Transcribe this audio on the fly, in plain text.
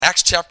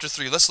Acts chapter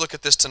 3. Let's look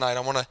at this tonight. I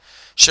want to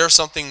share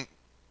something.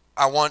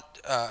 I want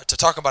to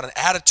talk about an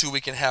attitude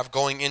we can have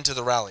going into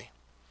the rally.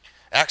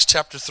 Acts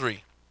chapter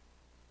 3,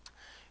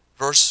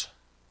 verse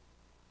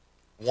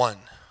 1.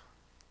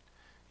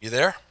 You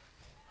there?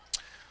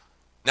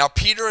 Now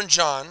Peter and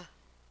John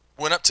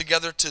went up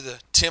together to the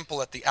temple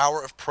at the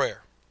hour of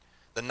prayer,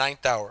 the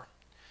 9th hour.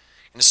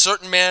 And a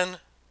certain man,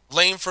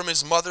 lame from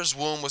his mother's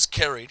womb, was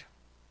carried,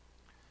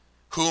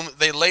 whom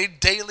they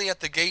laid daily at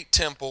the gate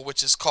temple,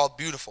 which is called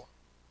Beautiful,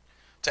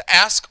 to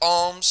ask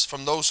alms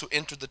from those who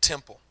entered the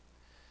temple,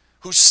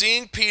 who,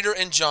 seeing Peter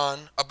and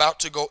John about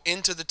to go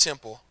into the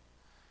temple,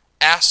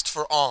 asked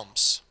for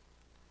alms.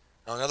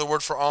 Now, another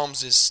word for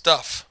alms is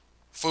stuff,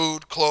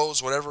 food,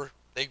 clothes, whatever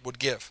they would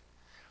give.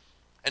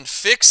 And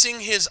fixing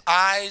his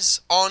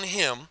eyes on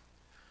him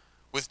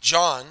with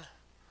John,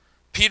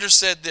 Peter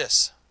said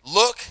this,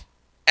 "Look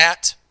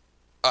at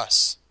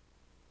us."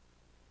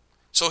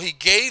 So he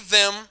gave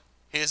them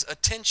his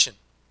attention.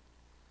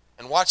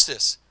 And watch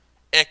this.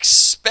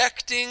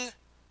 Expecting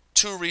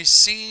to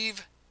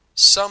receive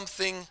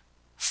something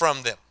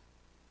from them.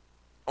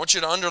 I want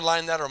you to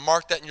underline that or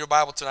mark that in your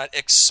Bible tonight.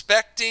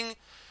 Expecting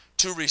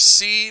to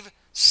receive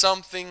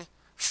something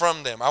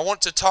from them. I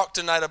want to talk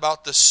tonight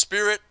about the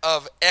spirit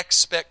of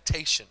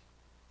expectation.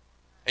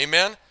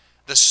 Amen?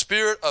 The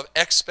spirit of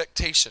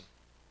expectation.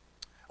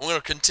 I'm going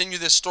to continue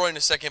this story in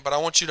a second, but I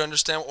want you to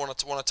understand what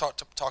I want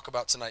to talk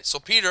about tonight. So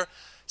Peter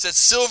said,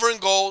 "Silver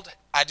and gold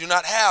I do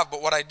not have,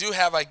 but what I do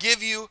have I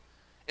give you.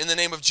 In the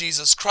name of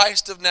Jesus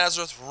Christ of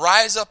Nazareth,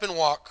 rise up and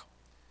walk."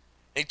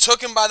 And he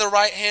took him by the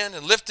right hand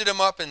and lifted him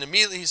up, and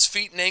immediately his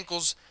feet and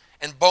ankles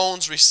and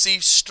bones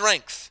received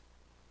strength.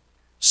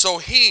 So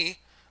he,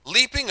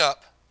 leaping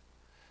up,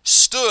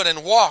 stood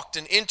and walked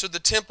and entered the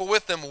temple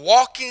with them,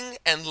 walking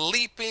and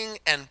leaping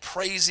and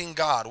praising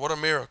God. What a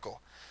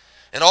miracle.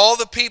 And all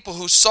the people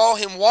who saw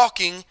him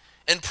walking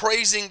and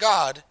praising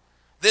God,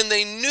 then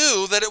they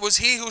knew that it was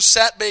he who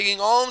sat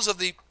begging alms at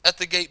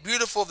the gate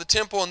Beautiful of the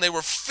temple, and they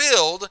were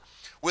filled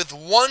with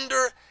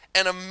wonder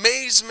and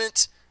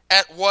amazement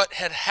at what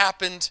had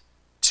happened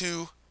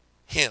to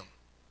him.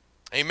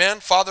 Amen.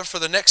 Father, for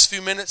the next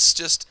few minutes,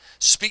 just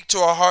speak to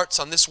our hearts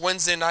on this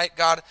Wednesday night.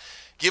 God,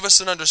 give us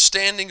an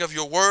understanding of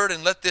your word,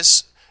 and let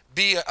this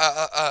be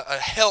a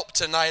help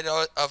tonight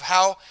of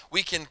how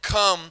we can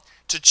come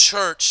to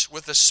church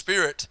with a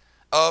spirit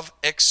of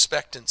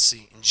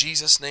expectancy. In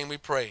Jesus' name we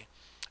pray.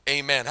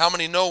 Amen. How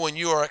many know when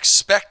you are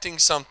expecting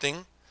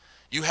something,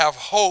 you have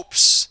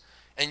hopes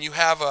and you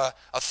have a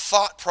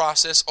thought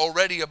process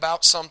already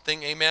about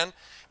something? Amen.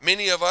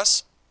 Many of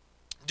us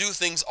do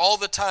things all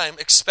the time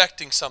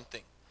expecting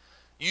something.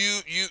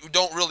 You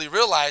don't really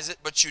realize it,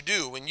 but you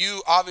do. When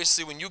you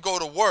go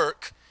to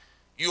work,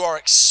 you are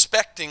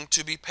expecting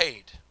to be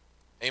paid.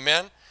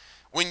 Amen.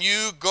 When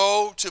you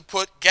go to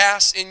put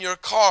gas in your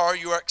car,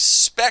 you are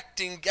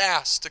expecting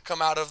gas to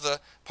come out of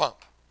the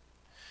pump.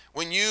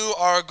 When you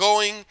are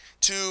going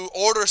to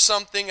order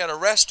something at a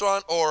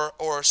restaurant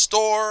or a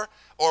store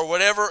or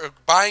whatever, or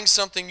buying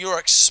something, you are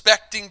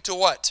expecting to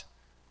what?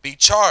 Be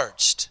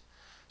charged.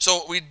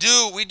 So we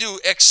do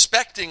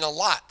expecting a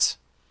lot.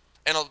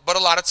 But a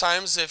lot of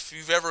times, if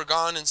you've ever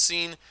gone and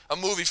seen a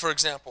movie, for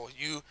example,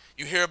 you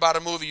hear about a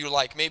movie you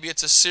like. Maybe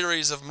it's a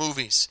series of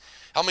movies.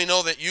 How many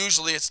know that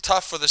usually it's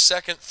tough for the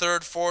second,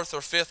 third, fourth,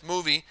 or fifth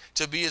movie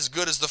to be as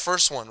good as the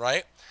first one,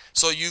 right?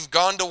 So you've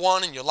gone to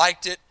one and you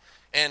liked it,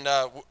 and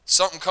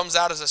something comes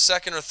out as a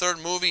second or third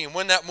movie, and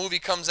when that movie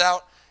comes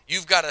out,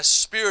 you've got a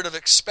spirit of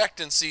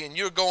expectancy, and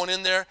you're going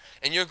in there,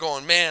 and you're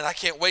going, "Man, I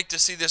can't wait to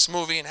see this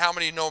movie." And how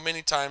many know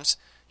many times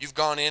you've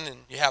gone in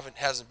and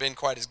hasn't been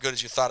quite as good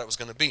as you thought it was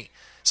going to be?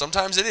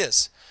 Sometimes it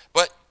is.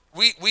 But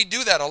we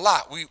do that a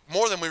lot.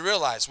 More than we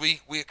realize. We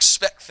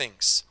expect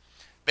things.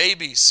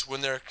 Babies,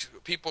 when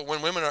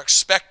women are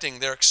expecting,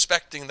 they're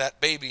expecting that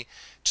baby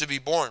to be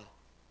born.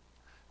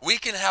 We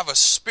can have a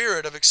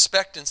spirit of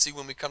expectancy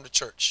when we come to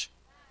church.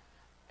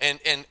 And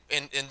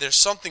there's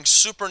something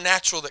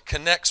supernatural that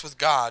connects with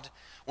God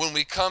when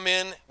we come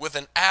in with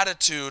an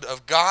attitude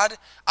of, "God,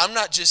 I'm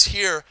not just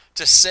here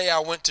to say I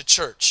went to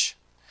church.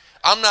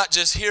 I'm not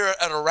just here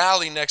at a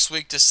rally next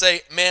week to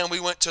say, man, we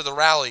went to the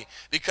rally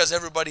because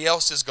everybody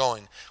else is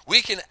going."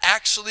 We can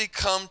actually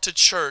come to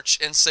church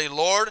and say,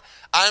 "Lord,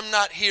 I'm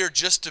not here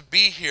just to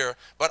be here,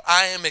 but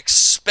I am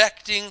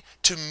expecting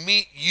to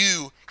meet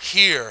you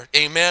here."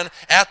 Amen.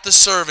 At the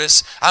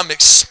service, I'm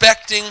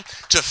expecting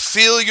to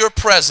feel your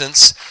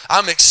presence.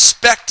 I'm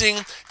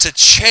expecting to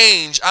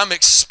change. I'm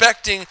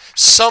expecting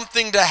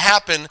something to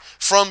happen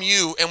from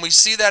you. And we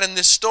see that in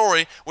this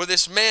story where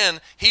this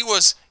man, he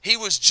was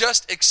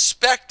just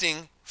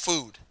expecting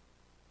food.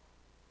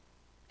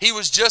 He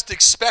was just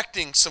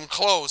expecting some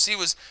clothes. He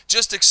was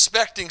just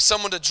expecting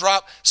someone to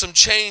drop some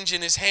change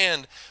in his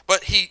hand.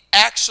 But he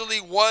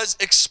actually was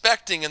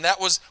expecting, and that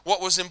was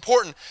what was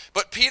important.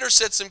 But Peter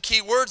said some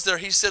key words there.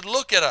 He said,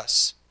 "Look at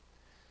us."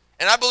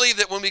 And I believe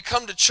that when we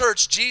come to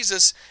church,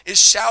 Jesus is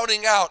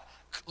shouting out,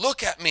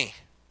 "Look at me.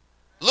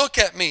 Look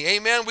at me."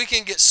 Amen. We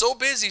can get so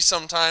busy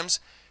sometimes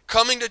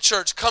coming to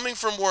church, coming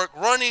from work,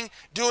 running,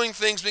 doing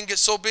things. We can get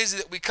so busy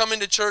that we come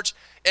into church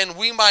and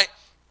we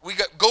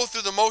go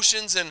through the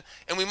motions, and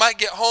we might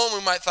get home.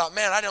 We might thought,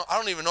 man, I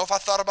don't even know if I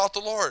thought about the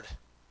Lord.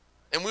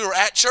 And we were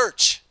at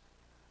church,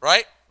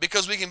 right?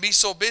 Because we can be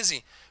so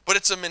busy. But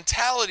it's a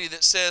mentality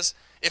that says,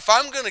 if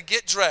I'm going to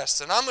get dressed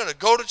and I'm going to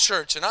go to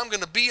church and I'm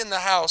going to be in the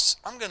house,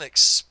 I'm going to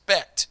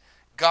expect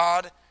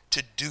God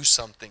to do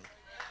something.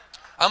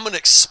 I'm going to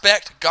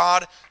expect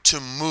God to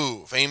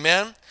move.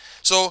 Amen?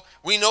 So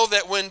we know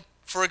that when,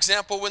 for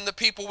example, when the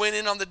people went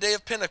in on the day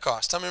of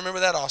Pentecost, how many remember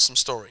that awesome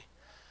story?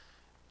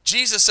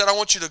 Jesus said, I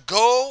want you to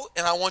go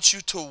and I want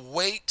you to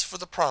wait for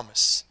the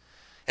promise.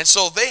 And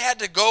so they had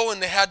to go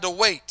and they had to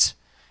wait.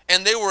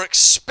 And they were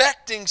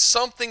expecting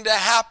something to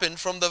happen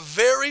from the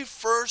very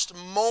first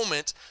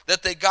moment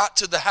that they got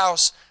to the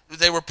house that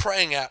they were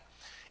praying at.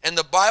 And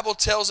the Bible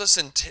tells us,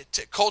 and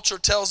culture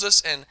tells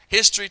us, and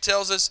history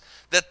tells us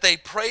that they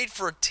prayed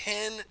for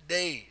 10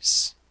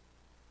 days.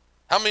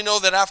 How many know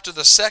that after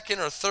the second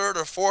or third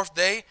or fourth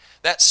day,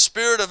 that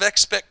spirit of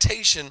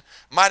expectation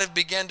might have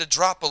began to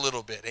drop a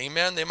little bit?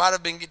 Amen? They might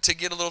have been to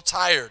get a little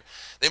tired.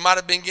 They might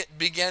have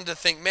began to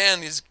think,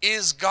 man,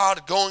 is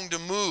God going to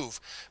move?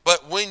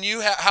 But when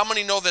how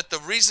many know that the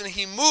reason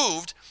he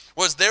moved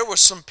was there were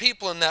some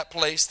people in that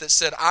place that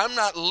said, I'm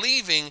not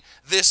leaving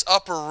this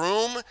upper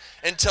room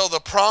until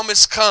the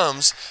promise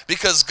comes,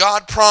 because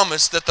God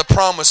promised that the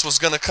promise was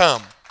going to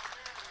come.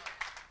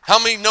 How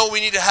many know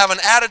we need to have an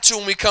attitude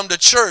when we come to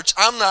church?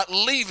 I'm not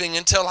leaving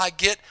until I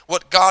get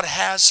what God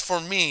has for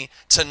me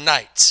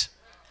tonight.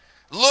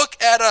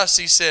 Look at us,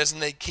 he says,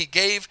 and he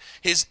gave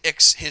his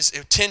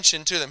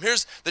attention to them.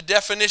 Here's the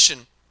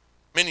definition,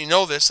 many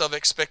know this, of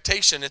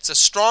expectation. It's a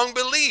strong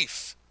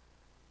belief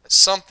that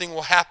something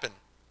will happen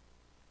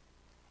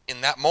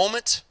in that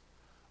moment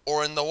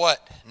or in the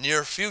what?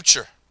 Near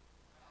future.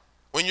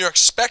 When you're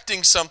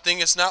expecting something,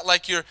 it's not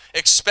like you're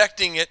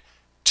expecting it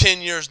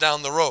 10 years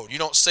down the road. You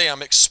don't say,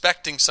 I'm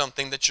expecting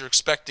something that you're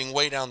expecting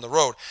way down the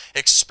road.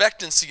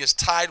 Expectancy is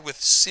tied with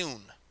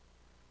soon,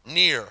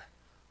 near,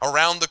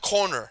 around the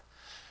corner.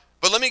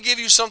 But let me give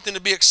you something to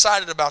be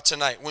excited about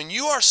tonight. When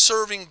you are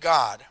serving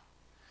God,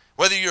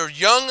 whether you're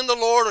young in the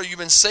Lord or you've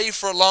been saved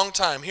for a long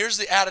time, here's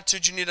the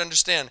attitude you need to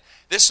understand.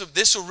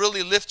 This will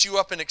really lift you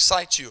up and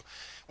excite you.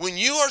 When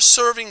you are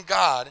serving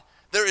God,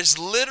 there is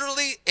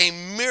literally a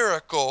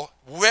miracle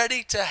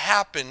ready to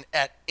happen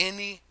at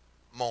any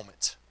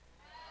moment.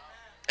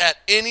 At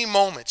any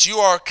moment. You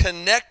are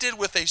connected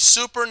with a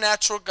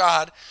supernatural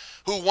God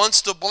who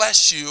wants to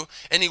bless you,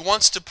 and he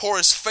wants to pour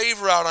his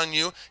favor out on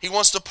you. He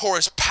wants to pour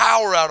his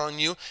power out on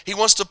you. He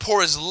wants to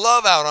pour his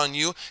love out on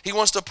you. He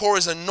wants to pour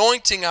his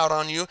anointing out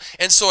on you.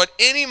 And so at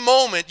any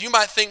moment, you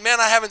might think, man,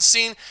 I haven't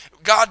seen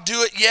God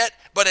do it yet.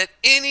 But at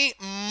any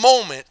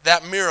moment,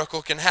 that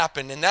miracle can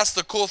happen. And that's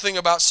the cool thing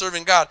about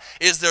serving God,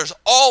 is there's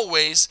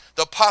always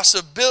the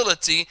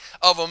possibility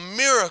of a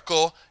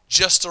miracle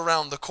just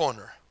around the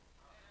corner.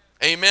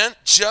 Amen?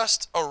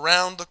 Just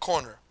around the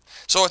corner.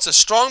 So it's a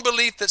strong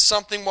belief that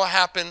something will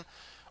happen,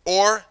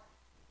 or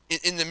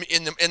in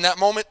that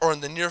moment, or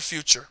in the near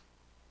future.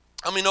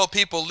 How many know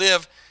people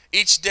live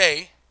each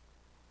day,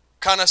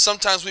 kind of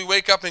sometimes we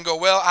wake up and go,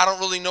 well, I don't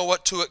really know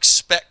what to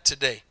expect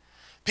today.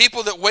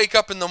 People that wake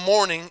up in the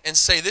morning and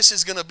say, this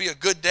is going to be a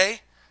good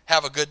day,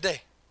 have a good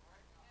day.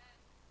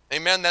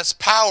 Amen? That's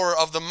power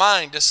of the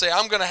mind to say,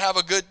 I'm going to have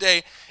a good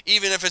day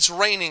even if it's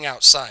raining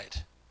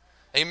outside.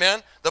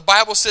 Amen? The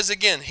Bible says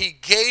again, he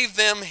gave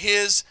them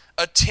his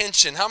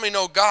attention. How many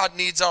know God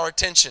needs our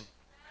attention?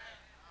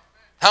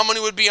 How many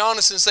would be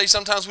honest and say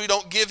sometimes we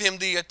don't give him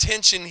the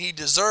attention he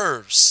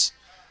deserves?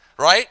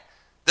 Right?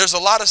 There's a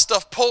lot of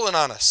stuff pulling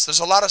on us. There's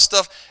a lot of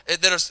stuff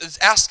that is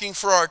asking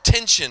for our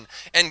attention.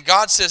 And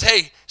God says,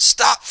 hey,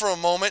 stop for a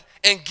moment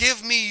and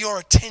give me your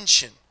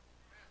attention.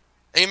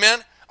 Amen?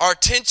 Our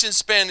attention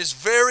span is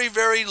very,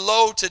 very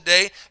low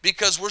today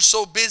because we're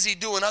so busy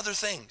doing other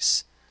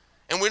things.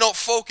 And we don't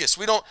focus.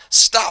 We don't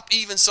stop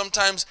even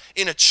sometimes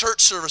in a church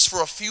service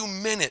for a few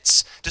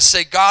minutes to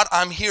say, God,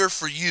 I'm here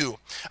for you.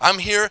 I'm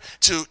here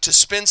to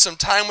spend some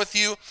time with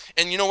you.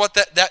 And you know what?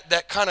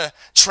 That kind of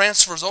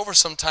transfers over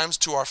sometimes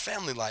to our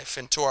family life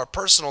and to our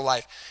personal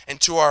life and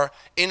to our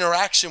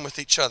interaction with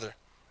each other.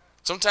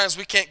 Sometimes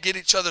we can't get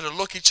each other to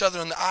look each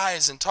other in the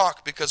eyes and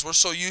talk because we're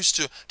so used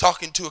to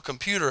talking to a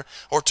computer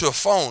or to a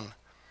phone.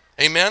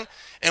 Amen?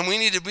 And we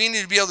need to be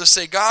able to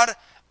say, God,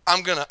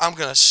 I'm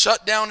gonna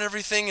shut down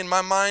everything in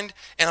my mind,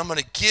 and I'm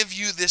gonna give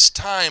you this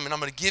time, and I'm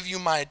gonna give you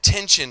my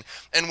attention.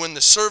 And when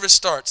the service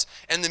starts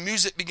and the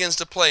music begins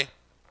to play,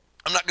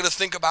 I'm not gonna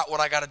think about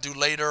what I gotta do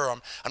later, or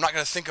I'm not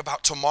gonna think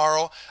about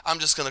tomorrow. I'm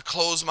just gonna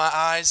close my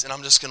eyes and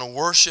I'm just gonna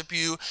worship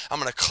you. I'm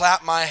gonna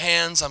clap my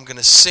hands, I'm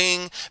gonna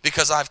sing,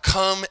 because I've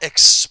come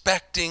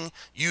expecting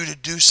you to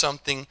do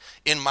something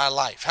in my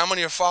life. How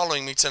many are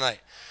following me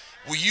tonight?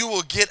 Well, you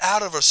will get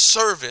out of a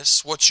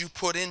service what you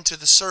put into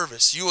the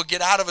service. You will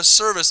get out of a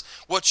service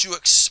what you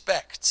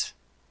expect.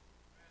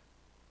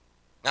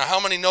 Now,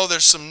 how many know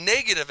there's some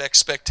negative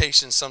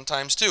expectations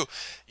sometimes too?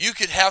 You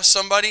could have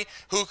somebody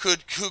who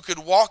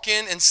could walk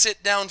in and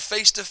sit down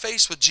face to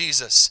face with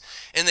Jesus,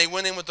 and they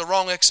went in with the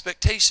wrong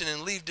expectation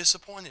and leave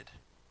disappointed.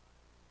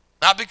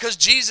 Not because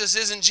Jesus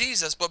isn't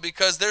Jesus, but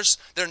because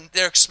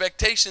their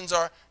expectations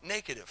are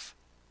negative.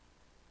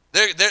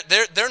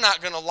 They're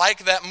not going to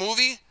like that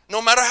movie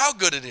no matter how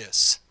good it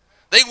is.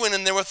 They went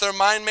in there with their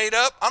mind made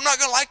up. I'm not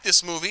going to like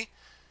this movie.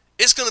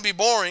 It's going to be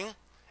boring.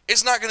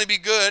 It's not going to be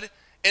good.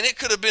 And it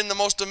could have been the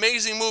most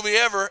amazing movie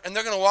ever, and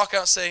they're going to walk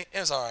out and say, it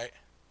was all right.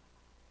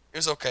 It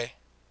was okay.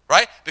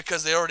 Right?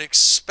 Because they already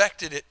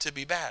expected it to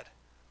be bad.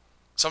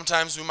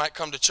 Sometimes we might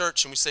come to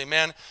church and we say,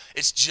 man,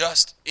 it's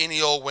just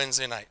any old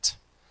Wednesday night.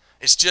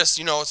 It's just,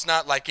 it's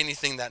not like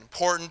anything that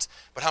important.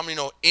 But how many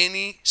know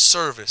any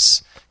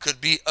service could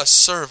be a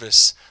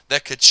service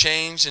that could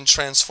change and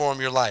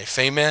transform your life?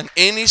 Amen?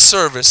 Any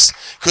service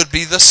could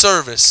be the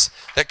service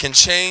that can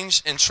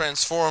change and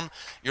transform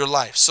your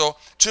life. So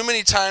too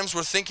many times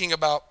we're thinking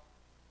about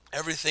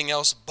everything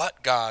else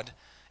but God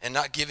and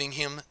not giving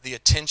him the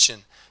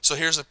attention. So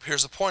here's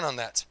a point on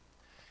that.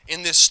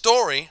 In this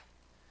story,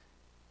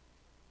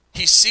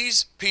 he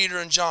sees Peter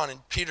and John,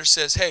 and Peter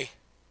says, hey,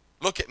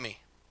 look at me.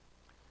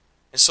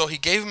 And so he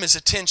gave him his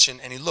attention,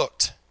 and he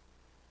looked.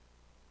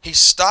 He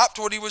stopped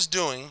what he was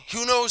doing.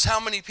 Who knows how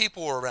many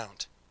people were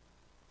around?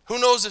 Who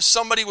knows if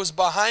somebody was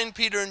behind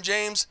Peter and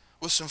James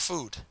with some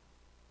food?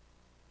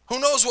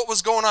 Who knows what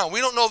was going on? We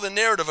don't know the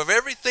narrative of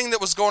everything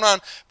that was going on,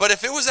 but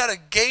if it was at a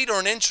gate or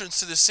an entrance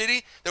to the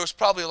city, there was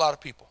probably a lot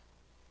of people.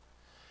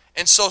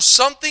 And so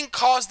something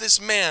caused this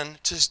man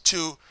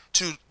to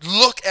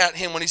look at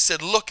him when he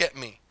said, look at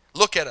me,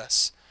 look at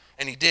us.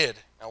 And he did.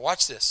 Now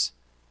watch this.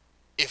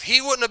 If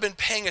he wouldn't have been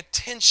paying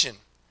attention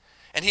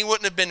and he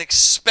wouldn't have been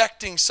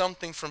expecting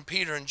something from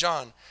Peter and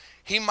John,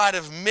 he might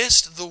have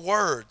missed the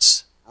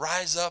words,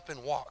 rise up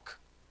and walk.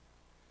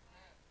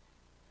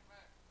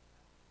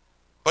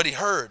 But he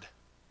heard.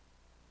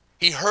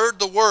 He heard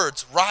the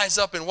words, rise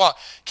up and walk.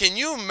 Can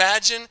you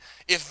imagine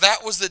if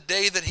that was the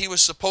day that he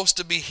was supposed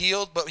to be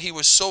healed, but he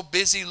was so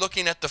busy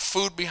looking at the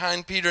food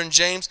behind Peter and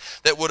James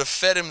that would have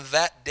fed him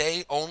that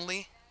day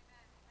only?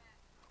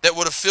 That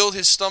would have filled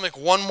his stomach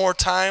one more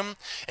time,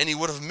 and he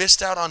would have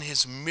missed out on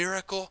his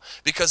miracle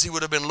because he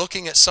would have been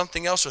looking at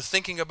something else or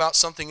thinking about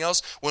something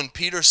else when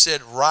Peter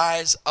said,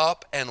 rise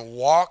up and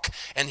walk.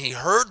 And he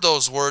heard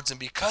those words, and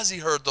because he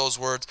heard those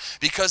words,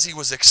 because he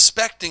was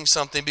expecting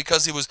something,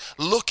 because he was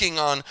looking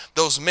on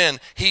those men,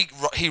 he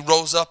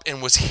rose up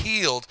and was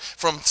healed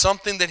from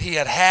something that he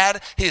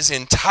had his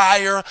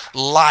entire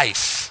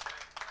life.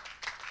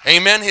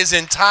 Amen. His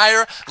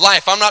entire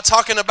life. I'm not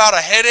talking about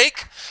a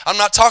headache. I'm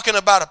not talking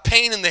about a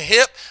pain in the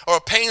hip or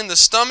a pain in the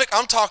stomach.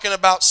 I'm talking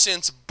about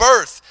since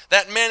birth.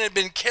 That man had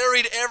been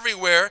carried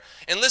everywhere.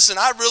 And listen,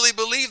 I really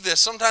believe this.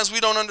 Sometimes we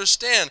don't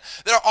understand.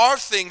 There are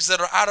things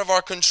that are out of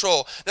our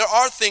control. There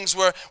are things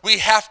where we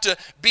have to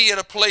be at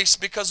a place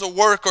because of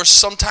work, or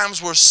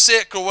sometimes we're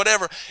sick or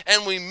whatever,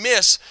 and we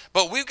miss.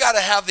 But we've got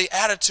to have the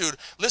attitude.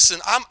 Listen,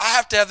 I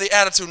have to have the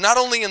attitude, not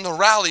only in the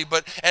rally,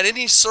 but at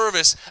any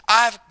service.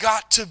 I've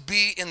got to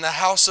be in the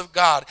house of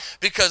God,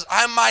 because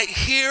I might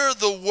hear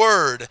the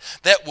word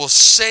that will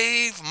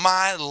save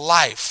my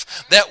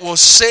life, that will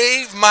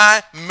save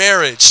my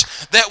marriage,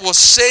 that will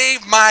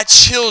save my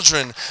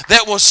children,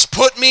 that will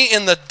put me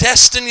in the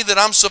destiny that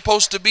I'm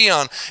supposed to be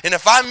on. And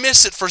if I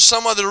miss it for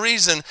some other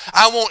reason,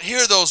 I won't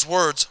hear those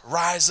words,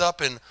 rise up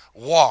and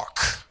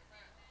walk.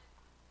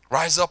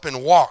 Rise up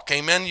and walk.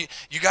 Amen.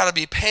 You got to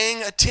be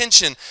paying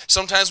attention.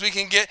 Sometimes we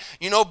can get,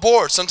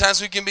 bored.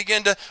 Sometimes we can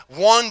begin to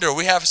wonder.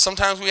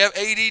 Sometimes we have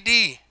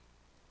ADD.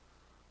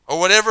 Or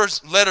whatever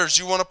letters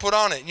you want to put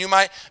on it. You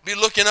might be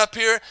looking up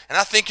here, and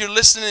I think you're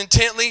listening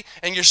intently,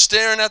 and you're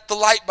staring at the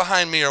light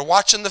behind me, or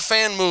watching the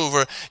fan move,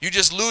 or you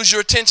just lose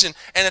your attention.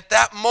 And at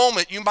that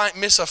moment, you might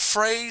miss a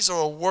phrase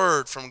or a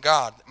word from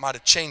God that might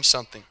have changed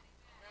something.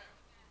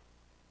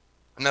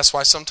 And that's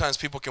why sometimes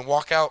people can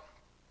walk out,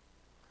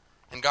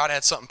 and God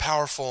had something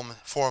powerful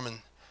for them, and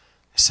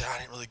they say, I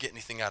didn't really get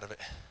anything out of it.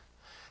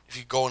 If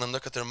you go in and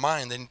look at their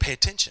mind, they didn't pay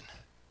attention.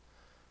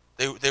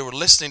 They were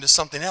listening to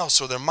something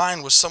else, or their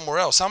mind was somewhere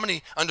else. How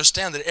many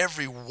understand that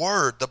every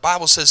word, the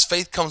Bible says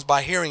faith comes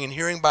by hearing, and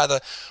hearing by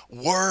the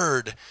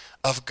word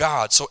of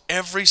God. So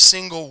every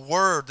single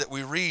word that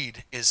we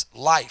read is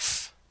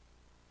life.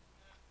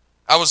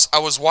 I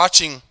was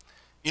watching,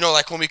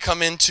 like when we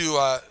come into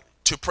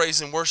to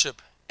praise and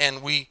worship,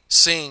 and we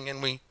sing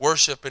and we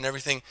worship and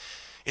everything,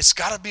 it's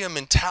got to be a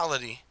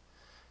mentality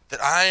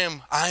that I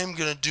am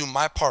going to do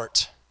my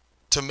part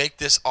to make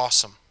this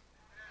awesome.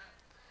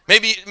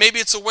 Maybe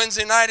it's a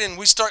Wednesday night and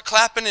we start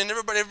clapping, and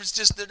everybody's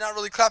just, they're not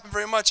really clapping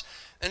very much,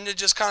 and they're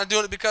just kind of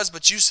doing it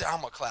but you say,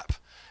 I'm going to clap.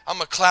 I'm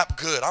going to clap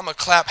good. I'm going to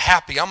clap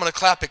happy. I'm going to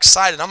clap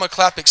excited. I'm going to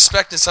clap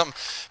expecting something,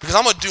 because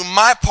I'm going to do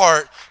my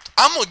part.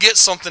 I'm going to get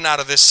something out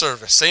of this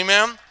service.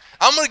 Amen?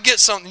 I'm going to get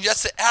something.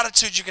 That's the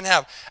attitude you can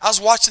have. I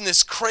was watching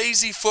this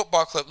crazy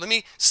football clip. Let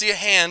me see a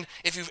hand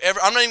if you've ever,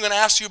 I'm not even going to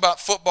ask you about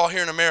football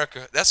here in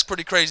America. That's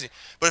pretty crazy.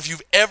 But if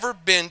you've ever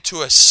been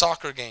to a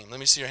soccer game, let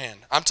me see your hand.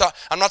 I'm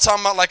not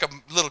talking about like a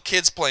little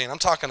kids playing. I'm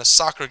talking a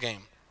soccer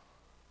game.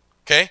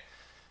 Okay?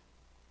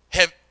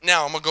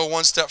 Now, I'm going to go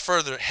one step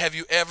further. Have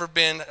you ever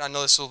been, I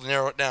know this will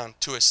narrow it down,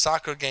 to a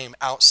soccer game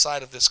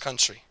outside of this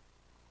country?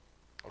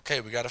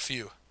 Okay, we got a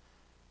few.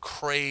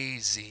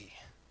 Crazy.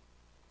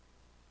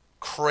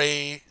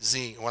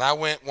 When I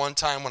went one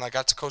time, when I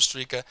got to Costa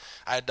Rica,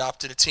 I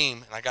adopted a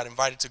team, and I got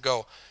invited to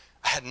go.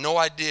 I had no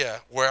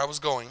idea where I was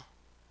going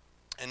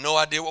and no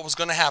idea what was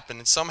going to happen,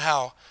 and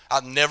somehow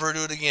I'll never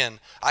do it again.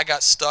 I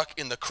got stuck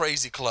in the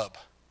crazy club.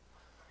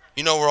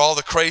 You know where all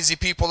the crazy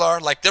people are?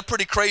 Like, they're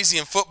pretty crazy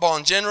in football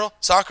in general,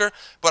 soccer,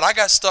 but I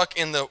got stuck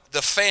in the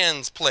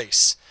fans'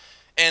 place.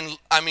 And,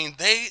 I mean,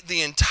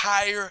 the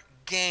entire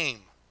game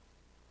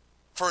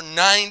for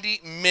 90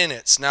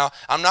 minutes. Now,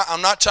 I'm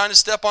not trying to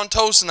step on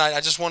toes tonight.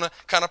 I just want to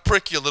kind of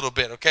prick you a little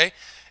bit, okay?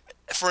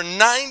 For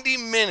 90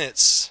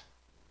 minutes,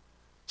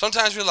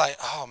 sometimes we're like,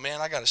 oh,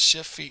 man, I got to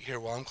shift feet here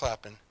while I'm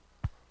clapping.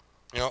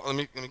 You know, let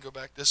me go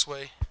back this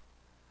way,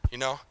 you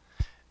know.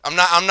 I'm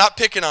not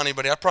picking on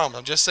anybody, I promise.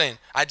 I'm just saying.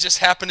 I just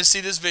happened to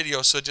see this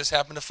video, so it just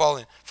happened to fall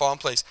in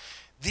place.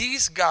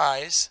 These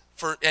guys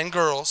and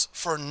girls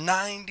for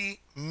 90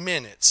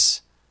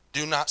 minutes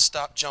do not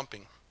stop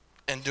jumping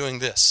and doing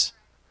this.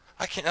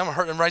 I'm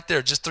hurting right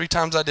there. Just 3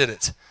 times I did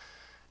it.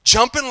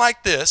 Jumping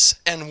like this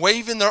and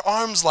waving their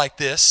arms like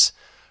this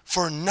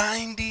for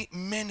 90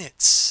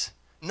 minutes.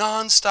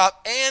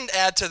 Non-stop, and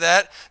add to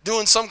that,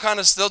 doing some kind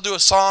of, they'll do a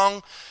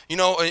song, you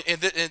know,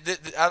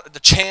 the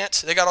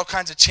chant. They got all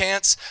kinds of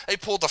chants. They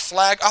pulled the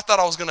flag. I thought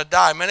I was going to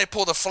die, man. They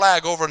pulled a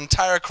flag over an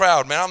entire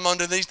crowd, man. I'm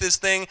underneath this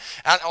thing,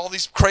 and all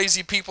these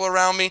crazy people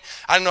around me.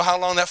 I didn't know how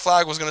long that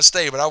flag was going to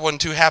stay, but I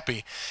wasn't too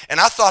happy. And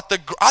I thought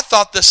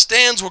the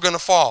stands were going to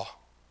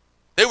fall.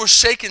 They were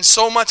shaking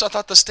so much, I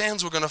thought the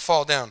stands were going to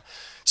fall down.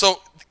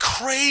 So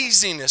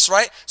craziness,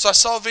 right? So I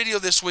saw a video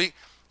this week,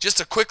 just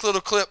a quick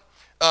little clip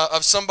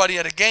of somebody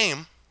at a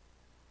game,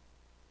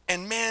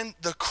 and man,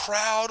 the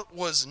crowd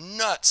was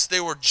nuts. They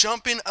were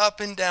jumping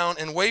up and down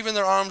and waving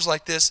their arms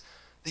like this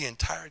the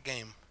entire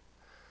game.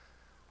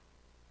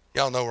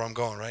 Y'all know where I'm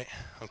going, right?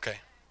 Okay.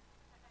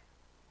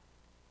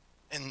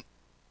 And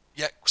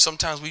yet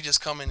sometimes we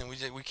just come in and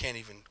we can't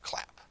even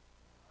clap.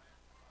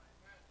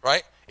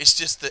 Right? It's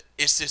just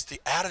the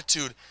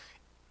attitude.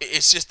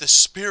 It's just the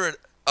spirit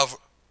of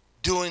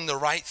doing the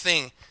right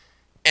thing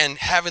and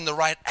having the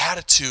right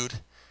attitude,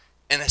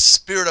 and a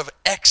spirit of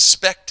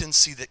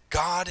expectancy that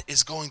God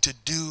is going to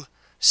do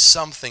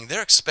something.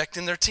 They're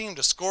expecting their team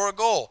to score a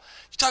goal.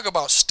 You talk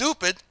about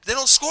stupid, they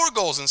don't score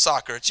goals in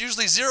soccer. It's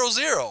usually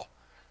 0-0.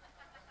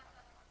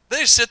 They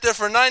just sit there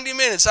for 90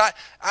 minutes. I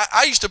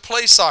used to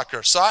play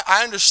soccer, so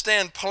I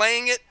understand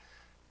playing it,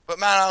 but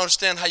man, I don't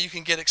understand how you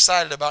can get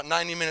excited about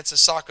 90 minutes of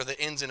soccer that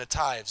ends in a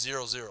tie of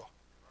 0-0.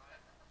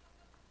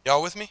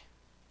 Y'all with me?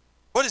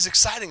 What is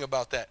exciting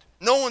about that?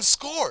 No one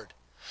scored.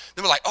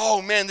 They were like,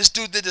 oh man, this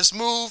dude did this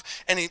move,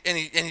 and he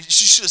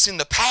should have seen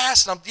the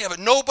pass. And but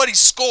nobody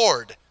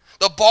scored.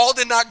 The ball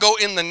did not go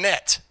in the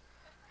net.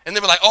 And they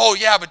were like, oh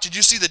yeah, but did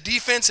you see the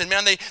defense? And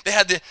man, they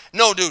had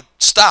no, dude,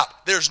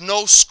 stop. There's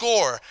no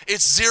score.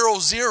 It's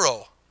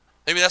 0-0.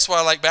 Maybe that's why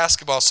I like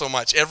basketball so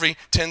much. Every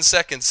 10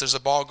 seconds, there's a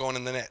ball going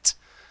in the net.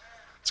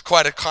 It's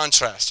quite a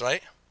contrast,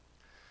 right?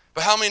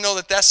 But how many know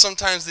that that's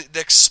sometimes the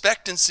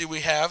expectancy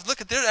we have? Look,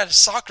 they're at a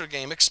soccer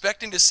game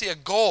expecting to see a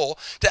goal,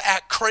 to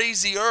act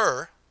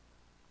crazier,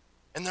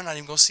 and they're not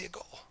even going to see a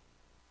goal.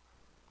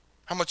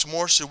 How much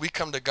more should we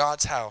come to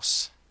God's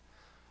house,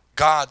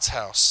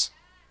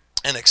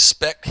 and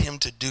expect him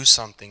to do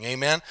something?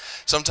 Amen?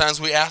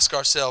 Sometimes we ask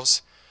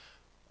ourselves,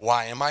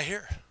 why am I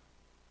here?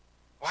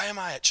 Why am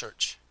I at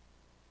church?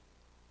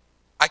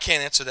 I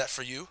can't answer that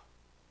for you.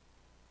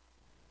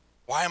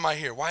 Why am I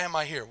here? Why am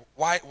I here?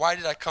 Why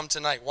did I come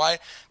tonight? Why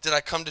did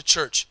I come to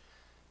church?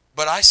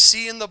 But I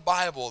see in the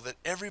Bible that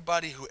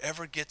everybody who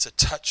ever gets a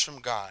touch from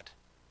God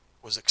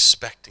was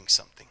expecting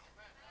something.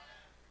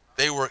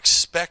 They were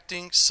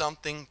expecting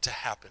something to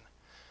happen.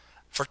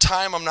 For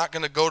time, I'm not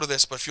going to go to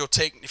this, but if you're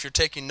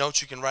taking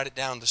notes, you can write it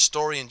down. The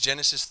story in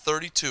Genesis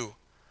 32,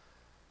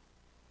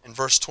 in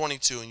verse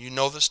 22, and you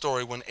know the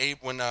story when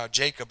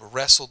Jacob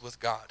wrestled with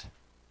God.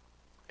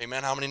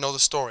 Amen. How many know the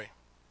story?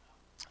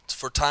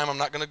 For time, I'm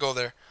not going to go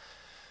there.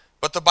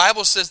 But the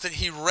Bible says that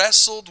he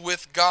wrestled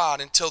with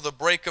God until the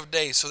break of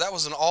day. So that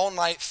was an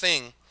all-night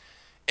thing.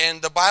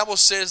 And the Bible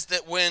says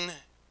that when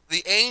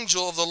the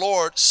angel of the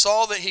Lord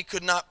saw that he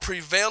could not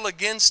prevail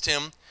against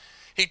him,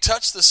 he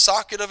touched the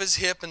socket of his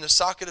hip, and the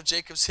socket of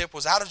Jacob's hip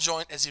was out of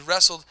joint as he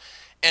wrestled.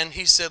 And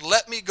he said,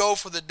 let me go,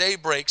 for the day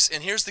breaks.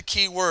 And here's the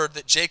key word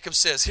that Jacob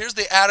says. Here's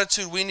the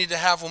attitude we need to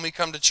have when we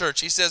come to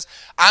church. He says,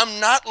 I'm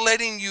not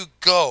letting you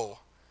go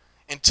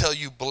until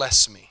you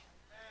bless me.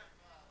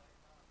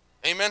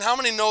 Amen. How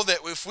many know that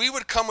if we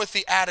would come with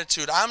the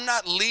attitude, I'm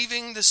not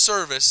leaving the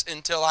service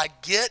until I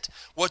get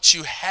what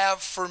you have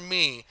for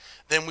me,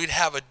 then we'd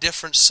have a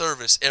different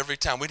service every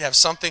time. We'd have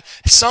something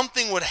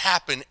would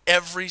happen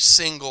every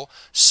single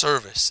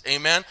service.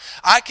 Amen.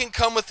 I can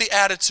come with the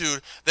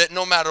attitude that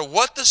no matter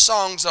what the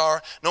songs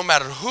are, no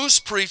matter who's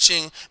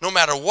preaching, no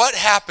matter what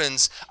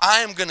happens, I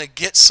am going to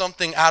get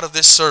something out of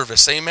this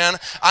service. Amen.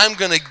 I'm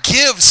going to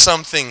give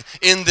something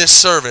in this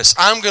service.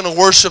 I'm going to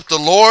worship the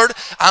Lord.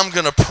 I'm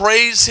going to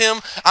praise him.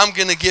 I'm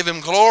going to give him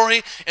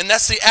glory. And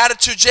that's the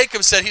attitude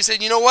Jacob said. He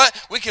said, you know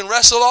what? We can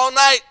wrestle all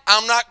night.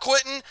 I'm not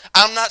quitting.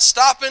 I'm not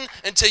stopping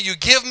until you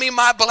give me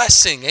my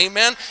blessing.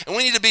 Amen. And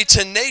we need to be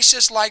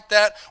tenacious like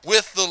that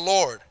with the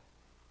Lord.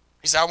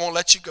 He said, I won't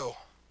let you go.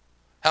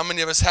 How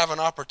many of us have an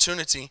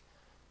opportunity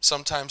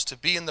sometimes to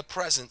be in the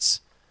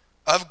presence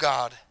of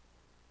God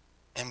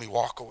and we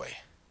walk away?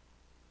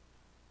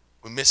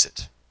 We miss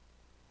it.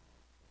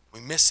 We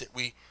miss it.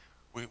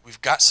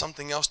 We've got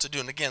something else to do.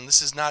 And again,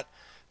 this is not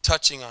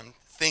touching on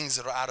things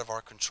that are out of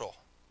our control.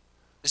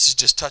 This is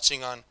just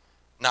touching on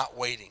not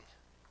waiting.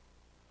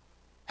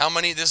 How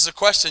many, this is a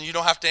question you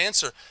don't have to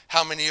answer.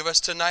 How many of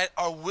us tonight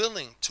are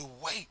willing to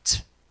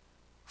wait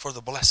for the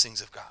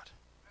blessings of God?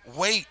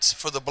 Wait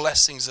for the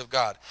blessings of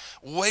God.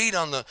 Wait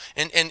on the,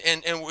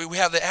 and we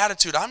have the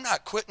attitude, I'm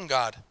not quitting,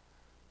 God.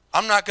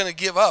 I'm not going to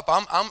give up.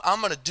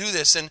 I'm going to do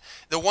this. And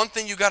the one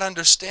thing you got to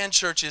understand,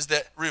 church, is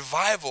that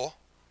revival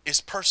is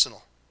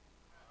personal.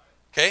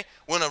 Okay?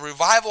 When a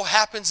revival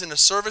happens in a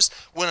service,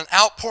 when an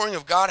outpouring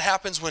of God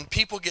happens, when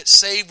people get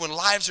saved, when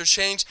lives are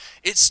changed,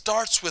 it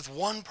starts with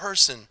one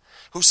person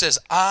who says,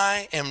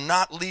 I am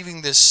not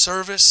leaving this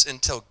service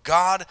until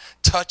God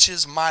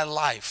touches my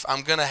life.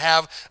 I'm going to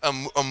have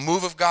a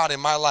move of God in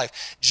my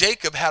life.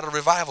 Jacob had a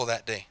revival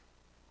that day.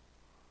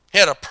 He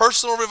had a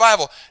personal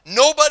revival.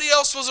 Nobody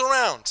else was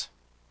around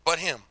but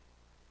him.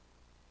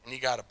 And he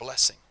got a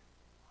blessing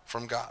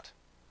from God.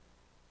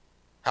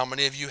 How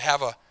many of you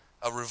have a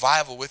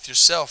revival with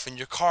yourself in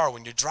your car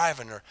when you're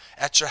driving or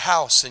at your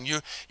house, and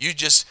you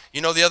just,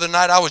 the other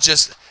night I was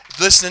just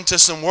listening to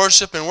some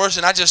worship and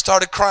I just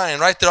started crying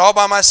right there all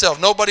by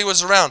myself. Nobody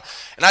was around.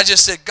 And I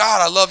just said,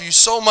 God, I love you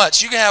so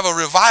much. You can have a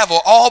revival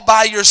all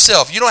by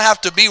yourself. You don't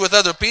have to be with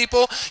other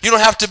people. You don't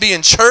have to be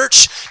in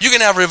church. You can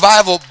have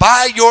revival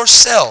by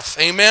yourself.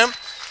 Amen.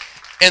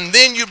 And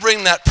then you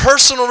bring that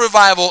personal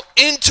revival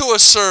into a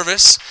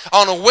service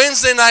on a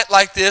Wednesday night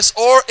like this,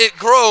 or it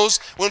grows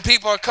when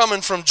people are coming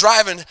from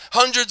driving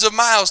hundreds of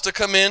miles to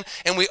come in,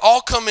 and we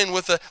all come in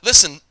with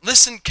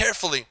listen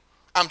carefully.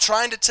 I'm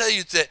trying to tell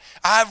you that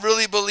I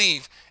really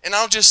believe, and I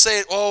don't just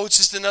say, oh, it's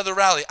just another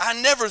rally. I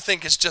never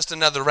think it's just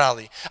another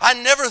rally. I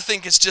never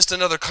think it's just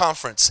another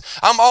conference.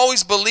 I'm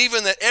always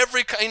believing that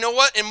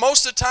and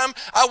most of the time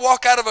I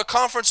walk out of a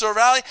conference or a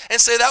rally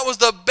and say that was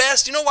the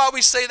best. You know why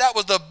we say that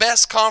was the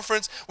best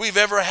conference we've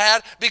ever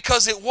had?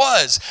 Because it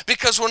was.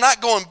 Because we're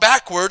not going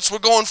backwards, we're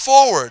going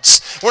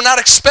forwards. We're not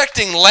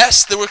expecting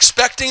less, we're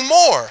expecting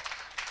more.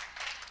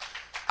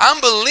 I'm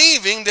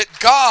believing that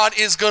God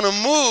is going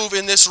to move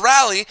in this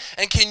rally,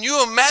 and can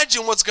you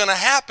imagine what's going to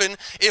happen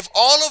if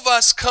all of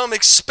us come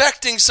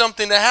expecting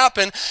something to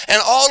happen,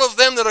 and all of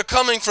them that are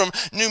coming from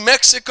New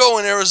Mexico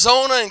and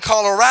Arizona and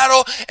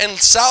Colorado and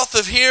south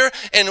of here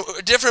and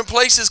different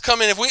places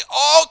come in. If we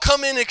all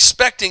come in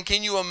expecting,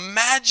 can you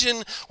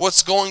imagine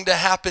what's going to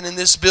happen in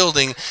this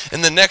building in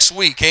the next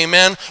week,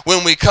 amen,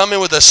 when we come in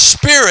with a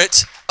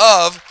spirit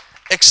of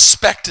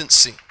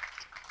expectancy?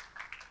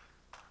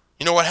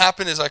 You know what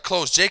happened as I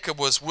closed? Jacob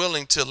was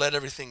willing to let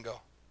everything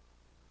go.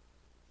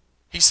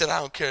 He said, I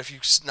don't care if you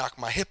knock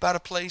my hip out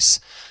of place.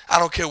 I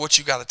don't care what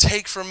you got to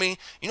take from me.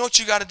 You know what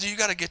you got to do? You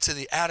got to get to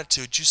the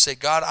attitude. You say,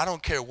 God, I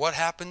don't care what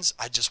happens.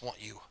 I just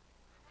want you.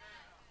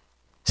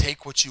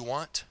 Take what you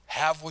want.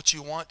 Have what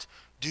you want.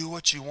 Do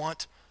what you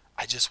want.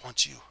 I just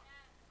want you.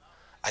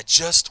 I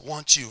just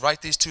want you.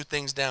 Write these two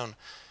things down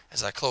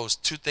as I close.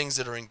 Two things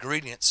that are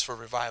ingredients for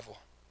revival.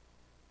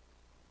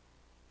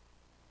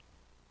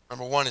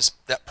 Number one is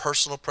that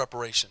personal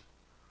preparation.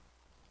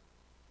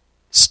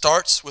 It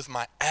starts with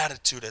my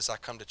attitude as I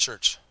come to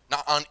church.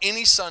 Not on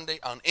any Sunday,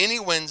 on any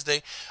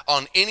Wednesday,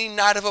 on any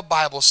night of a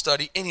Bible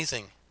study,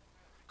 anything.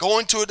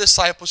 Going to a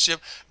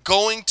discipleship,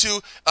 going to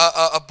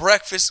a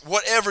breakfast,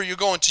 whatever you're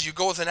going to, you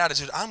go with an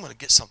attitude, I'm going to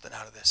get something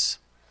out of this.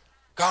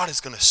 God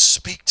is going to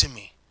speak to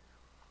me.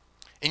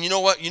 And you know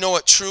what? You know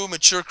what true,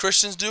 mature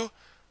Christians do?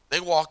 They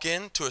walk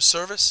into a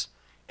service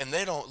and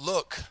they don't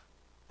look.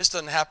 This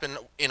doesn't happen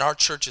in our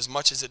church as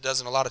much as it does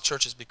in a lot of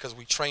churches because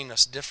we train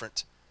us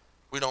different.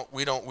 We don't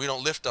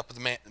lift up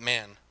the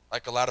man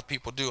like a lot of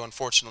people do,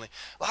 unfortunately.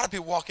 A lot of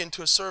people walk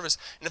into a service,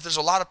 and if there's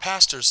a lot of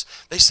pastors,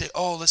 they say,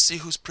 oh, let's see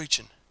who's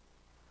preaching.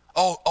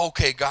 Oh,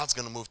 okay, God's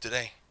going to move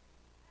today.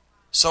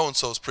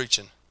 So-and-so's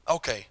preaching.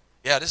 Okay,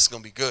 yeah, this is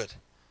going to be good.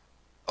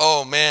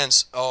 Oh, man,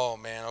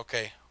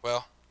 okay.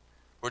 Well,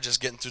 we're just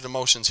getting through the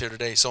motions here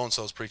today.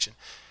 So-and-so's preaching.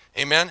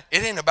 Amen?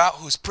 It ain't about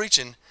who's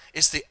preaching.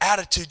 It's the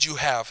attitude you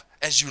have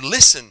as you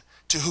listen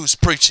to who's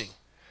preaching.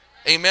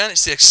 Amen.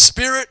 It's the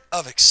spirit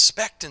of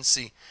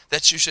expectancy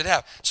that you should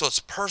have. So it's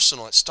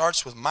personal. It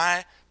starts with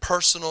my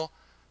personal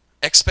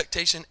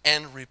expectation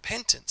and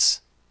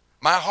repentance.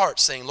 My heart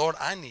saying, Lord,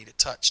 I need a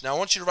touch. Now I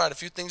want you to write a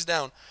few things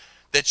down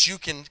that you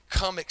can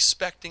come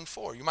expecting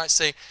for. You might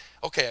say,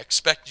 okay,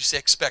 expect. You say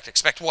expect.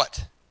 Expect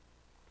what?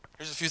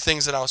 Here's a few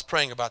things that I was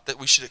praying about that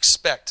we should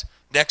expect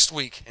next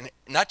week. And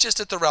not just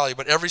at the rally,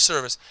 but every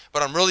service.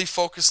 But I'm really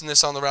focusing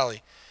this on the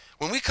rally.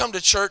 When we come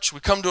to church, we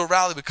come to a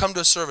rally, we come to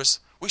a service,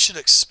 we should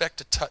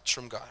expect a touch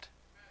from God.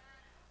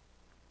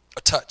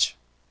 A touch.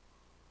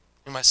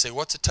 You might say,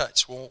 what's a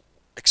touch? Well,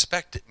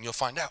 expect it and you'll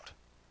find out.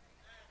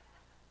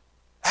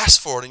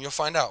 Ask for it and you'll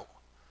find out.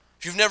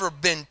 If you've never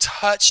been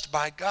touched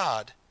by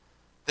God,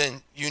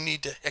 then you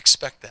need to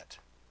expect that.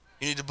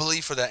 You need to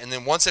believe for that. And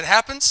then once it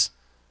happens,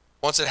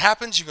 you're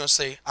going to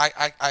say,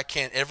 I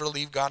can't ever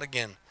leave God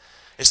again.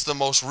 It's the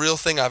most real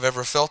thing I've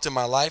ever felt in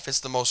my life.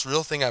 It's the most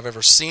real thing I've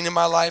ever seen in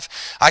my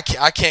life. I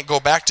can't go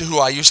back to who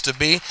I used to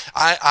be.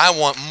 I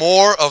want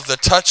more of the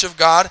touch of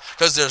God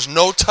because there's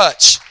no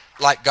touch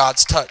like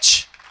God's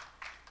touch.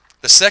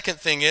 The second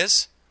thing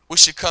is we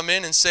should come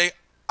in and say,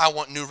 I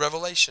want new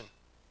revelation.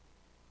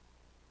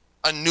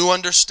 A new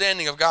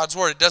understanding of God's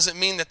word. It doesn't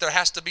mean that there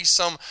has to be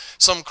some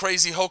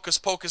crazy hocus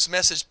pocus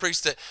message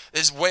preached that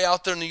is way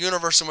out there in the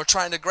universe and we're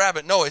trying to grab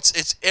it. No,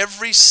 it's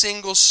every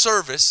single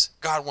service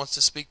God wants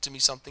to speak to me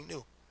something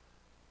new.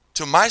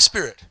 To my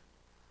spirit.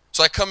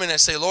 So I come in and I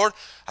say, Lord,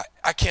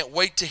 I can't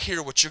wait to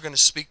hear what you're going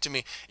to speak to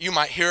me. You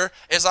might hear,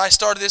 as I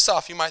started this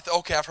off, you might think,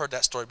 okay, I've heard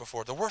that story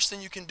before. The worst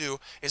thing you can do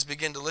is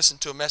begin to listen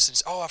to a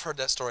message. Oh, I've heard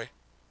that story.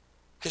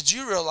 Because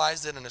you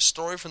realize that in a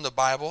story from the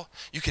Bible,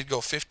 you could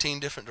go 15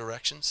 different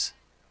directions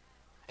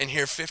and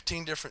hear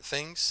 15 different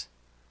things.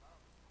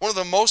 One of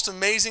the most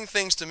amazing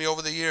things to me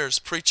over the years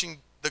preaching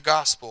the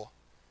gospel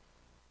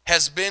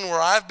has been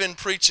where I've been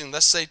preaching,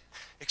 let's say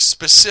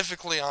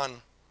specifically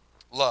on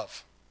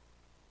love.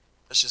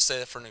 Let's just say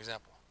that for an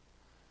example.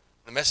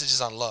 The message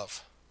is on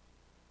love.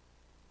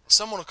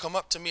 Someone will come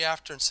up to me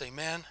after and say,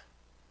 man,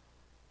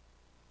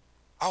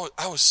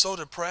 I was so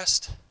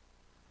depressed.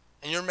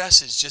 And your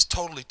message just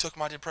totally took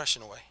my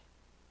depression away.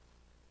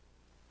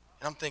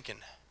 And I'm thinking,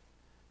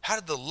 how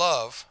did the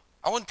love,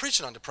 I wasn't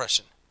preaching on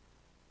depression.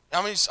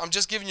 I mean, I'm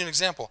just giving you an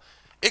example.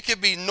 It could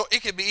be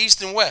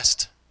east and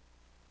west.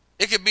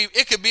 It could be,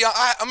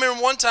 I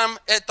remember one time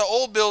at the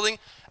old building,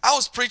 I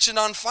was preaching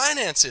on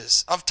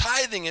finances, of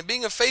tithing and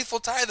being a faithful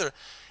tither.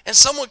 And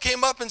someone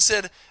came up and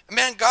said,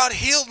 man, God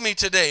healed me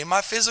today,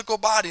 my physical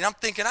body. And I'm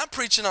thinking, I'm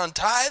preaching on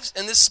tithes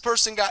and this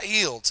person got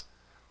healed.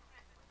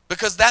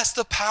 Because that's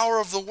the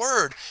power of the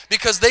word.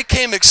 Because they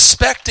came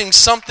expecting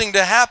something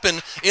to happen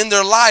in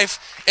their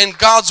life, and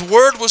God's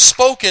word was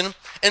spoken,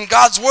 and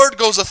God's word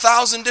goes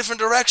 1,000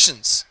 different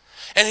directions.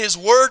 And his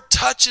word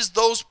touches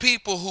those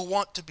people who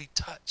want to be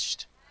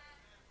touched.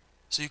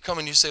 So you come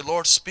and you say,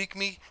 Lord, speak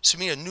to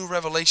me a new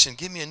revelation.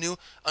 Give me a new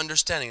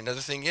understanding.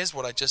 Another thing is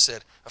what I just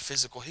said, a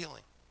physical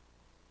healing.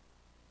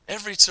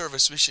 Every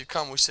service we should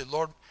come, we say,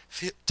 Lord,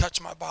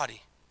 touch my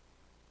body.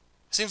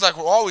 Seems like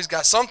we've always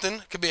got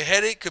something. Could be a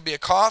headache, could be a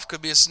cough,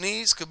 could be a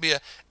sneeze,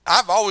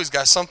 I've always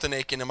got something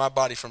aching in my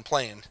body from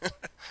playing.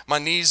 My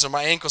knees or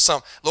my ankles,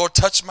 something. Lord,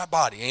 touch my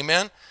body,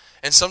 amen?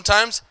 And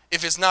sometimes,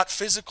 if it's not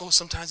physical,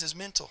 sometimes it's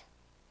mental.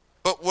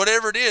 But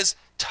whatever it is,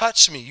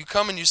 touch me. You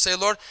come and you say,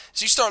 Lord,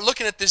 so you start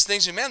looking at these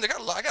things, and man, I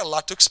got a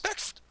lot to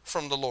expect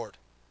from the Lord.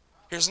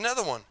 Here's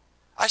another one.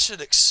 I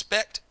should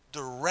expect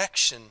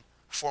direction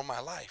for my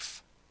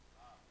life.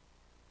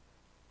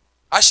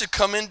 I should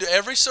come into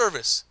every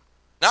service.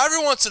 Now,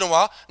 every once in a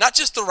while, not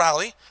just the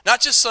rally,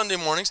 not just Sunday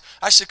mornings,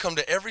 I should come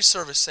to every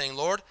service saying,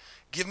 Lord,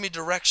 give me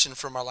direction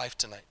for my life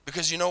tonight.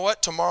 Because you know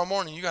what? Tomorrow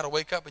morning, you got to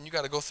wake up and you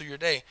got to go through your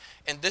day.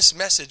 And this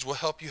message will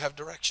help you have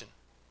direction.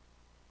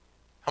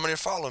 How many are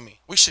following me?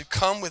 We should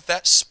come with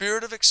that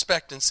spirit of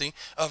expectancy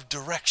of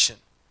direction.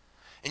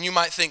 And you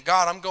might think,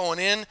 God, I'm going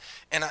in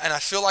and I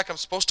feel like I'm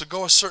supposed to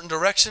go a certain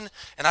direction.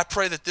 And I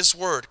pray that this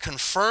word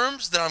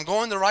confirms that I'm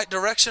going the right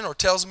direction or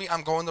tells me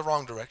I'm going the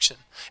wrong direction.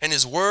 And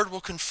his word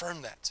will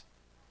confirm that.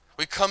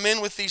 We come in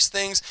with these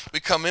things.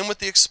 We come in with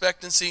the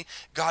expectancy.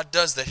 God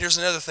does that. Here's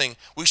another thing.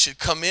 We should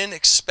come in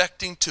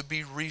expecting to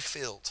be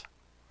refilled.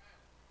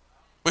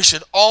 We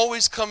should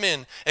always come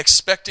in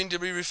expecting to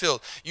be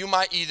refilled. You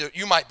might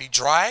be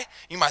dry.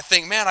 You might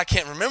think, man, I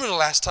can't remember the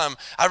last time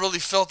I really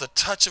felt the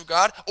touch of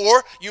God.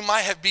 Or you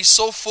might be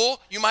so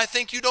full, you might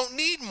think you don't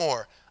need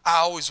more. I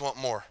always want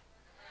more.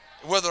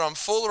 Whether I'm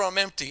full or I'm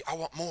empty, I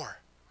want more.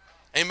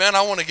 Amen.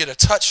 I want to get a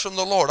touch from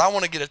the Lord. I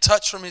want to get a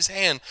touch from his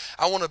hand.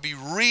 I want to be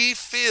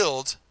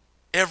refilled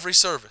every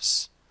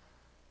service.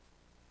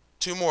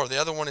 Two more.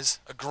 The other one is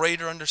a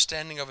greater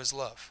understanding of his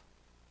love.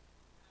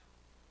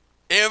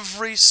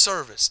 Every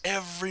service,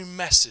 every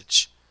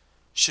message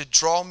should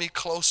draw me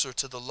closer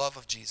to the love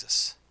of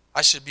Jesus.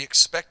 I should be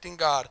expecting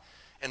God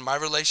and my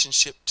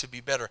relationship to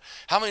be better.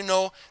 How many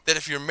know that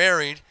if you're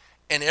married,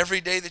 and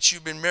every day that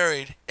you've been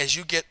married, as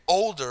you get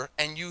older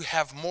and you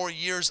have more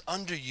years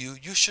under you,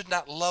 you should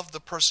not love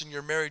the person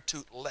you're married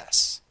to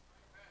less.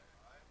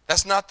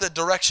 That's not the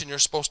direction you're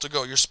supposed to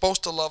go. You're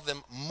supposed to love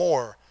them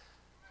more.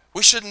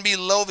 We shouldn't be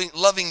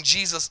loving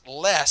Jesus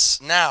less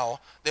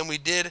now than we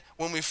did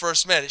when we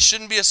first met. It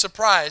shouldn't be a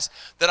surprise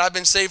that I've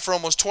been saved for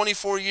almost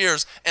 24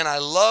 years and I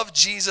love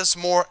Jesus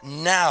more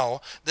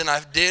now than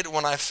I did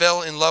when I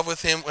fell in love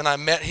with him when I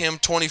met him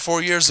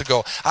 24 years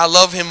ago. I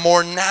love him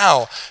more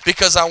now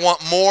because I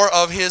want more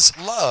of his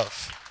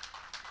love.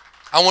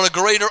 I want a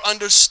greater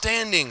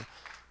understanding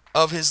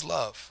of his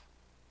love.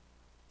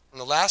 And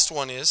the last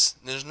one is,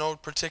 there's no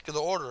particular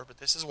order, but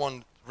this is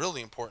one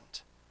really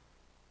important.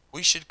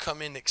 We should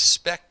come in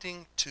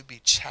expecting to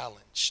be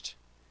challenged.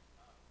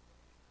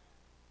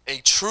 A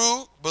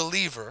true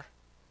believer,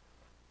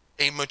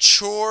 a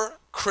mature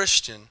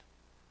Christian,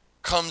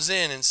 comes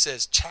in and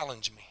says,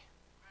 challenge me.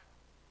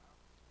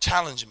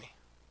 Challenge me.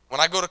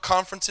 When I go to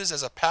conferences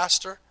as a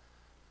pastor,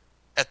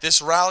 at this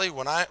rally,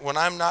 when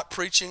I'm not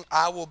preaching,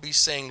 I will be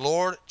saying,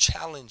 Lord,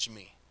 challenge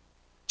me.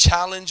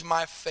 Challenge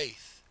my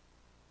faith.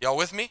 Y'all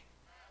with me?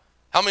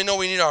 How many know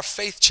we need our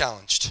faith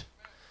challenged?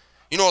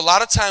 You know, a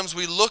lot of times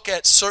we look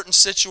at certain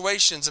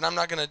situations, and I'm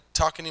not going to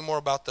talk anymore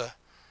about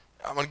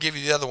I'm going to give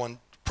you the other one,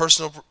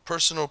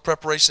 personal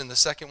preparation. The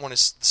second one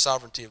is the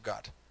sovereignty of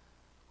God.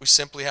 We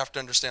simply have to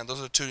understand those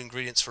are the two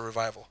ingredients for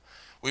revival.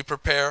 We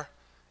prepare,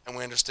 and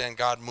we understand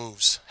God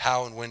moves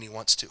how and when he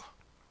wants to.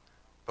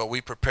 But we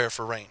prepare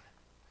for rain.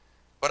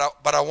 But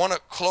I want to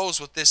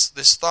close with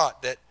this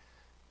thought that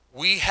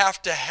we have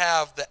to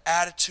have the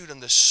attitude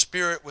and the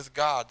spirit with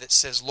God that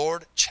says,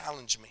 Lord,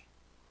 challenge me.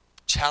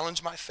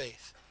 Challenge my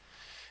faith.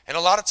 And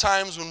a lot of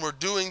times when we're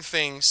doing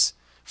things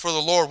for the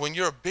Lord, when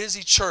you're a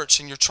busy church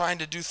and you're trying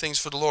to do things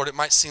for the Lord, it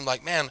might seem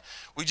like, man,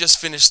 we just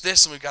finished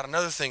this and we got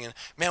another thing, and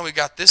man, we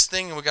got this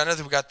thing and we got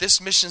another, we got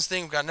this missions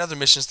thing, we got another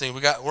missions thing,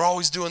 we're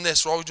always doing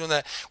this, we're always doing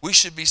that. We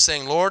should be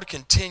saying, Lord,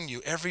 continue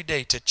every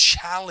day to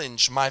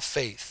challenge my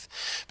faith,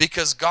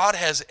 because God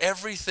has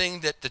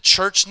everything that the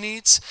church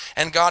needs,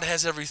 and God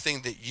has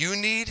everything that you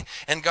need,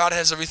 and God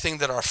has everything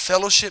that our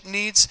fellowship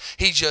needs.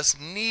 He just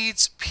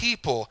needs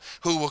people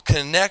who will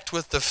connect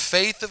with the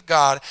faith of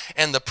God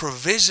and the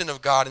provision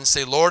of God and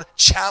say, Lord,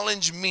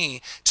 challenge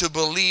me to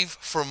believe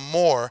for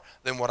more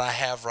than what I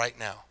have right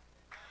now.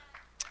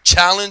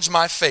 Challenge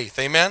my faith.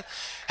 Amen.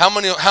 How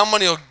many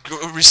will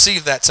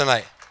receive that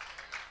tonight?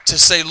 To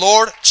say,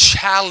 Lord,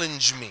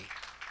 challenge me.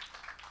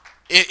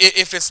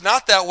 If it's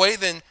not that way,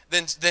 then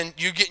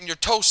you're getting your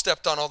toe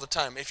stepped on all the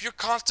time. If you're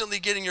constantly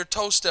getting your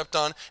toe stepped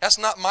on, that's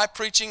not my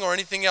preaching or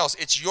anything else.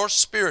 It's your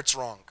spirit's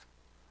wrong.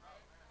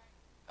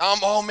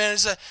 Oh man,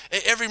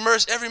 every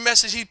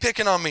message he's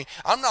picking on me.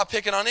 I'm not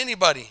picking on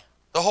anybody.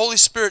 The Holy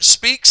Spirit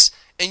speaks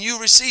and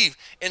you receive.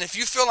 And if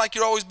you feel like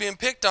you're always being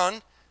picked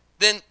on,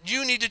 then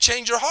you need to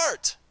change your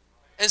heart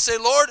and say,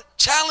 Lord,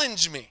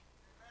 challenge me.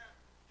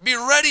 Be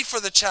ready for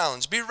the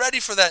challenge. Be ready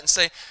for that and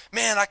say,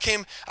 man, I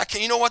came,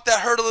 you know what,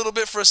 that hurt a little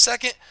bit for a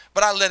second,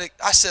 but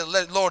I said,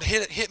 Lord,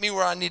 hit me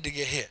where I need to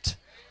get hit.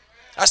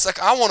 I was like,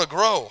 I want to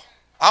grow.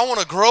 I want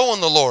to grow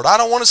in the Lord. I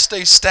don't want to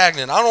stay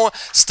stagnant. I don't want to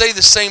stay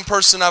the same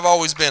person I've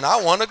always been. I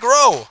want to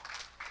grow.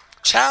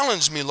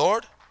 Challenge me,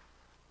 Lord.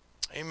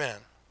 Amen.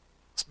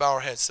 Let's bow our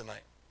heads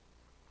tonight.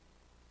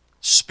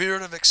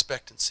 Spirit of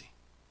expectancy.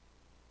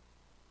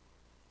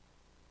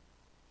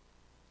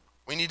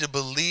 We need to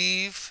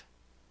believe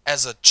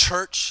as a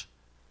church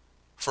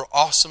for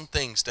awesome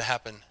things to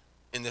happen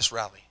in this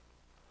rally.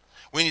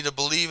 We need to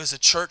believe as a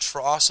church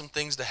for awesome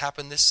things to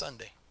happen this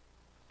Sunday.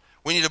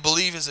 We need to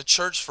believe as a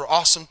church for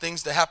awesome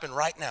things to happen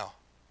right now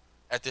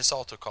at this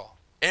altar call.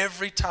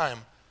 Every time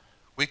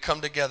we come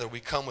together, we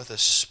come with a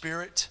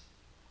spirit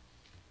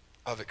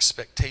of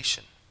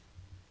expectation.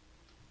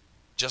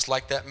 Just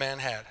like that man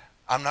had.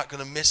 I'm not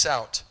going to miss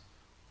out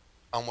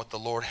on what the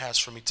Lord has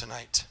for me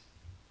tonight.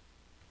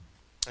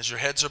 As your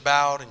heads are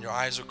bowed and your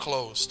eyes are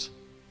closed,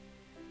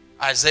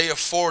 Isaiah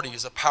 40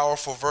 is a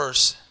powerful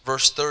verse.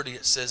 Verse 30,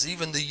 it says,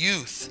 even the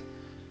youth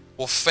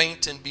will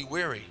faint and be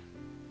weary,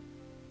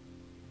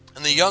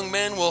 and the young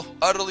men will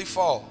utterly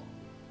fall.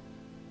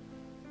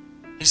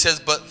 He says,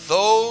 but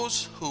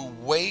those who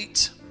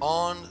wait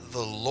on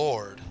the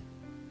Lord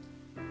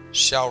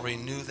shall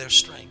renew their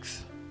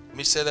strength. Let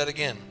me say that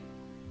again.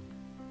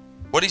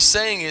 What he's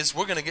saying is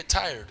we're going to get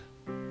tired.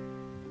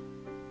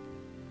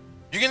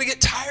 You're going to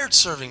get tired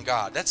serving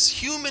God. That's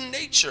human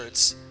nature.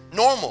 It's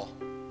normal.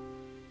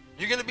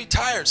 You're going to be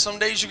tired. Some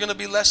days you're going to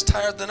be less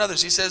tired than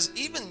others. He says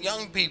even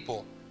young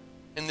people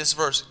in this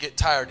verse get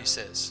tired, he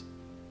says.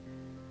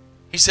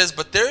 He says,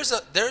 but there's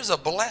a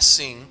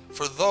blessing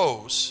for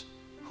those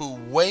who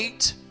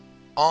wait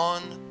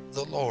on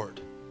the Lord.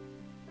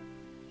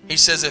 He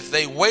says if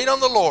they wait on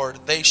the Lord,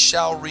 they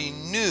shall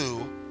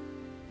renew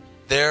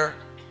their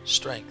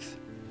strength.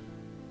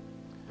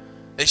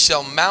 They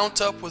shall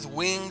mount up with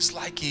wings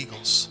like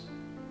eagles.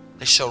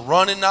 They shall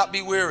run and not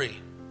be weary.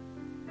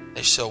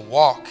 They shall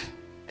walk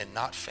and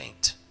not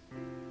faint.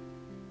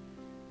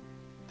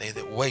 They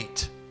that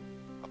wait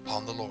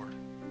upon the Lord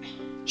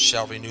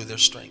shall renew their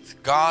strength.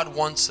 God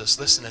wants us,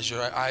 listen, as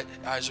your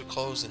eyes are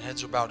closed and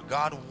heads are bowed,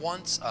 God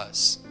wants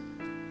us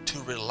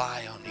to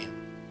rely on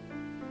him.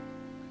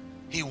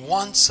 He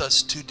wants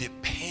us to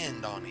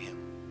depend on Him.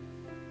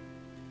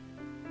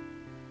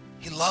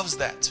 He loves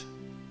that.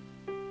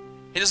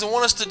 He doesn't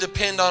want us to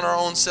depend on our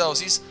own selves.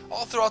 He's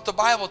all throughout the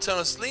Bible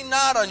telling us, lean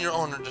not on your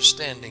own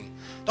understanding.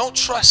 Don't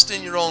trust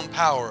in your own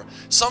power.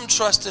 Some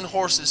trust in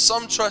horses,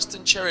 some trust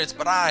in chariots,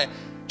 but I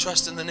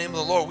trust in the name of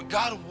the Lord.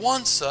 God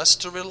wants us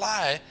to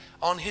rely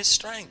on His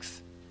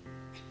strength.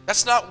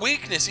 That's not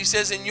weakness. He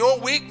says, in your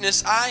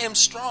weakness, I am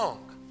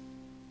strong.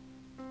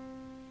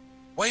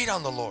 Wait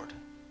on the Lord.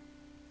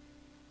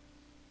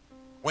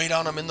 Wait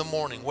on Him in the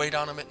morning. Wait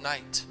on Him at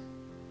night.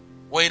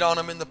 Wait on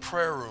Him in the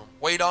prayer room.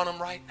 Wait on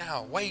Him right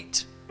now.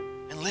 Wait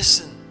and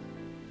listen.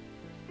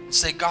 And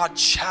say, God,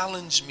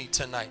 challenge me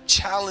tonight.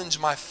 Challenge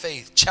my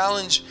faith.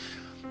 Challenge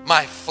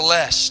my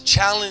flesh.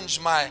 Challenge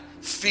my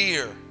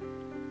fear.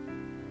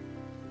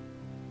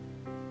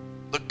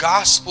 The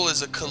gospel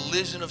is a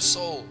collision of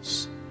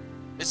souls.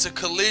 It's a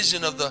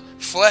collision of the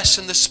flesh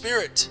and the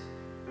spirit.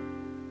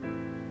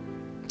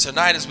 And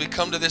tonight, as we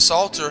come to this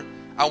altar,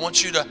 I want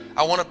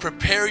to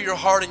prepare your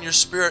heart and your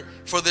spirit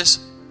for this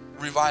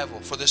revival,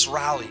 for this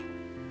rally,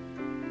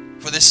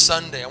 for this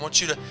Sunday. I want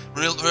you to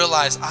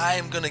realize I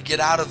am going to get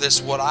out of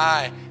this what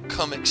I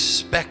come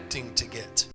expecting to get.